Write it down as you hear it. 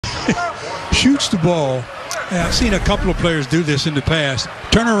shoots the ball. And I've seen a couple of players do this in the past.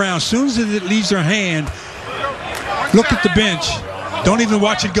 Turn around, as soon as it leaves their hand, look at the bench, don't even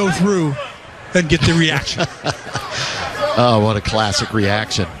watch it go through, and get the reaction. Oh, what a classic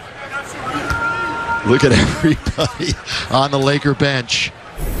reaction. Look at everybody on the Laker bench.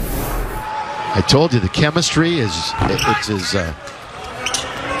 I told you the chemistry it's as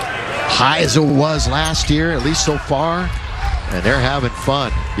high as it was last year, at least so far. And they're having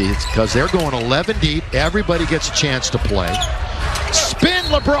fun because they're going 11 deep. Everybody gets a chance to play. Spin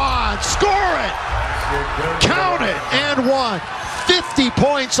LeBron, score it, count it, and one. 50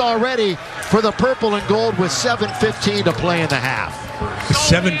 points already for the purple and gold with 7:15 to play in the half.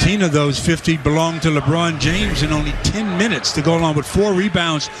 17 of those 50 belong to LeBron James in only 10 minutes to go along with 4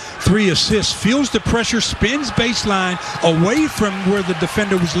 rebounds, 3 assists. Feels the pressure, spins baseline away from where the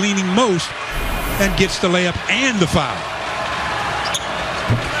defender was leaning most, and gets the layup and the foul.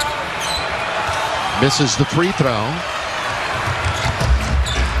 Misses the free throw.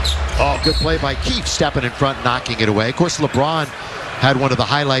 Oh, good play by Keefe, stepping in front, knocking it away. Of course, LeBron had one of the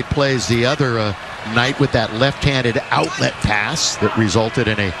highlight plays the other night with that left-handed outlet pass that resulted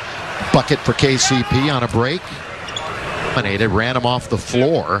in a bucket for KCP on a break. Ran him off the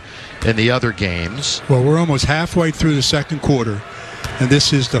floor in the other games. Well, we're almost halfway through the second quarter, and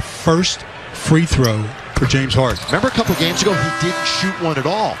this is the first free throw for James Harden. Remember a couple games ago, he didn't shoot one at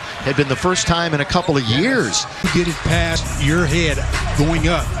all. Had been the first time in a couple of years. Get it past your head going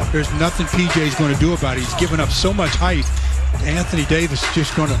up. There's nothing PJ's going to do about it. He's given up so much height. Anthony Davis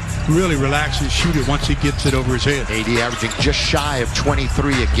just going to really relax and shoot it once he gets it over his head. AD averaging just shy of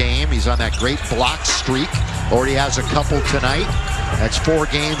 23 a game. He's on that great block streak. Already has a couple tonight. That's 4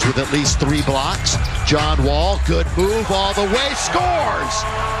 games with at least 3 blocks. John Wall, good move all the way, scores!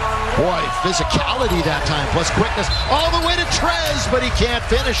 Boy, physicality that time, plus quickness all the way to Trez, but he can't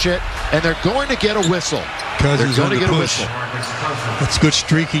finish it, and they're going to get a whistle. They're going to get a whistle. That's good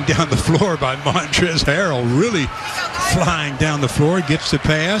streaking down the floor by Montrezl Harrell, really flying down the floor, gets the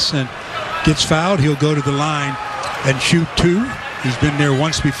pass and gets fouled. He'll go to the line and shoot 2. He's been there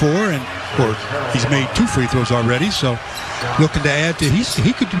once before, or he's made 2 free throws already, so looking to add to,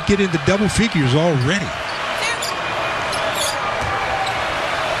 he could get into double figures already.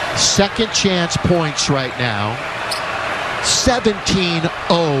 Second chance points right now.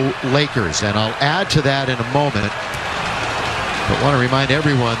 17-0 Lakers, and I'll add to that in a moment. But want to remind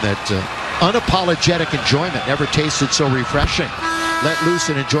everyone that unapologetic enjoyment never tasted so refreshing. Let loose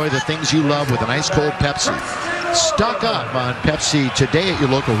and enjoy the things you love with an ice cold Pepsi. Stock up on Pepsi today at your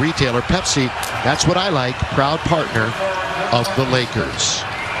local retailer. Pepsi, that's what I like, proud partner of the Lakers.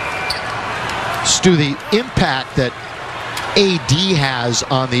 Stu, the impact that AD has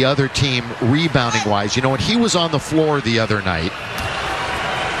on the other team rebounding-wise. You know, when he was on the floor the other night,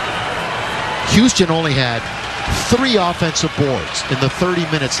 Houston only had 3 offensive boards in the 30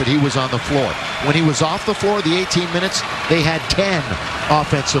 minutes that he was on the floor. When he was off the floor, the 18 minutes, they had 10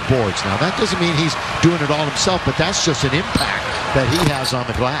 offensive boards. Now, that doesn't mean he's doing it all himself, but that's just an impact that he has on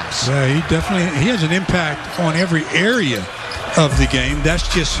the glass. Yeah, he has an impact on every area of the game. That's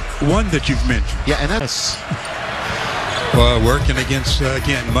just one that you've mentioned. Yeah, and that's... Well, working against,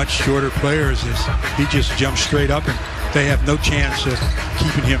 again, much shorter players, he just jumps straight up, and they have no chance of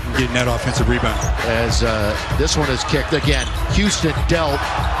keeping him from getting that offensive rebound. As this one is kicked again, Houston dealt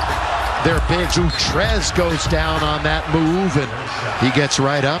their bigs. Trez goes down on that move, and he gets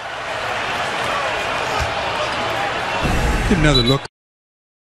right up. Get another look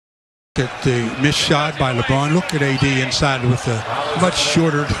at the missed shot by LeBron. Look at AD inside with a much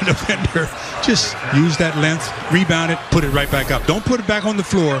shorter defender. Just use that length, rebound it, put it right back up. Don't put it back on the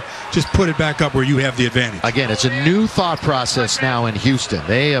floor. Just put it back up where you have the advantage. Again, it's a new thought process now in Houston.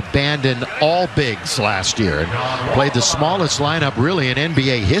 They abandoned all bigs last year and played the smallest lineup really in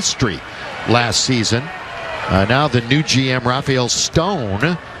NBA history last season. Now the new GM, Raphael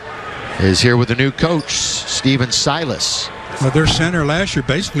Stone, is here with the new coach, Steven Silas. Well, their center last year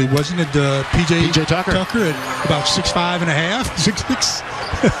basically wasn't it PJ Tucker at about 6'5 and a half, 6'6".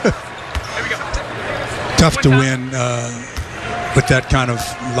 Tough to win with that kind of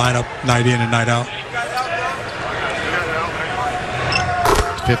lineup night in and night out.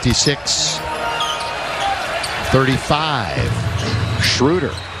 56-35.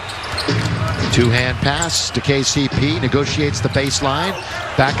 Schroeder. 2-hand pass to KCP. Negotiates the baseline.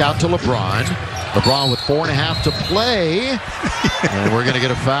 Back out to LeBron. LeBron with 4.5 to play. And we're going to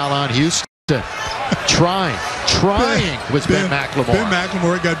get a foul on Houston. Trying was Ben McLemore. Ben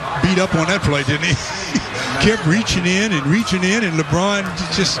McLemore got beat up on that play, didn't he? Kept reaching in, and LeBron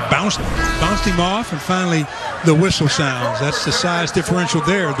just bounced him off, and finally the whistle sounds. That's the size differential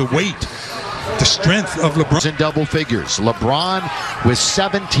there, the weight, the strength of LeBron. In double figures. LeBron with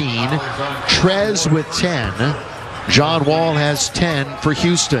 17, Trez with 10. John Wall has 10 for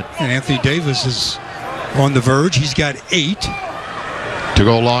Houston. And Anthony Davis is on the verge. He's got 8. To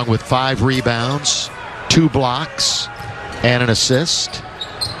go along with 5 rebounds, 2 blocks, and an assist.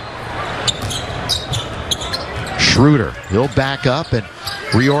 Schroeder, he'll back up and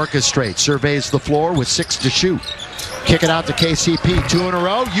reorchestrate. Surveys the floor with 6 to shoot. Kick it out to KCP. 2 in a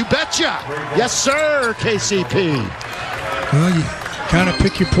row. You betcha. Yes, sir, KCP. Well, you kind of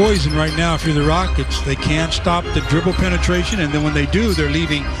pick your poison right now if you're the Rockets. They can't stop the dribble penetration, and then when they do, they're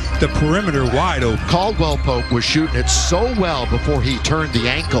leaving the perimeter wide open. Caldwell Pope was shooting it so well before he turned the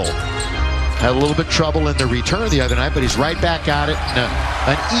ankle. Had a little bit of trouble in the return the other night, but he's right back at it. And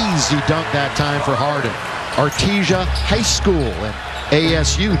an easy dunk that time for Harden. Artesia High School and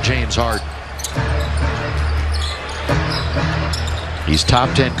ASU, James Harden. He's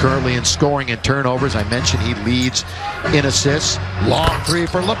top 10 currently in scoring and turnovers. I mentioned he leads in assists. Long 3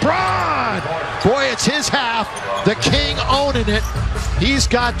 for LeBron. Boy, it's his half. The King owning it. He's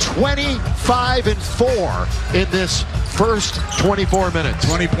got 25 and 4 in this first 24 minutes.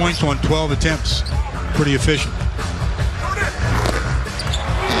 20 points on 12 attempts. Pretty efficient.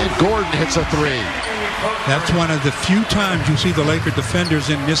 And Gordon hits a 3. That's one of the few times you see the Laker defenders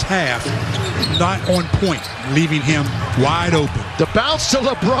in this half not on point, leaving him wide open. The bounce to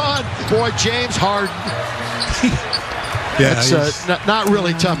LeBron. Boy, James Harden. Yeah, it's not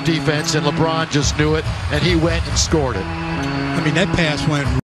really tough defense, and LeBron just knew it, and he went and scored it. I mean, that pass went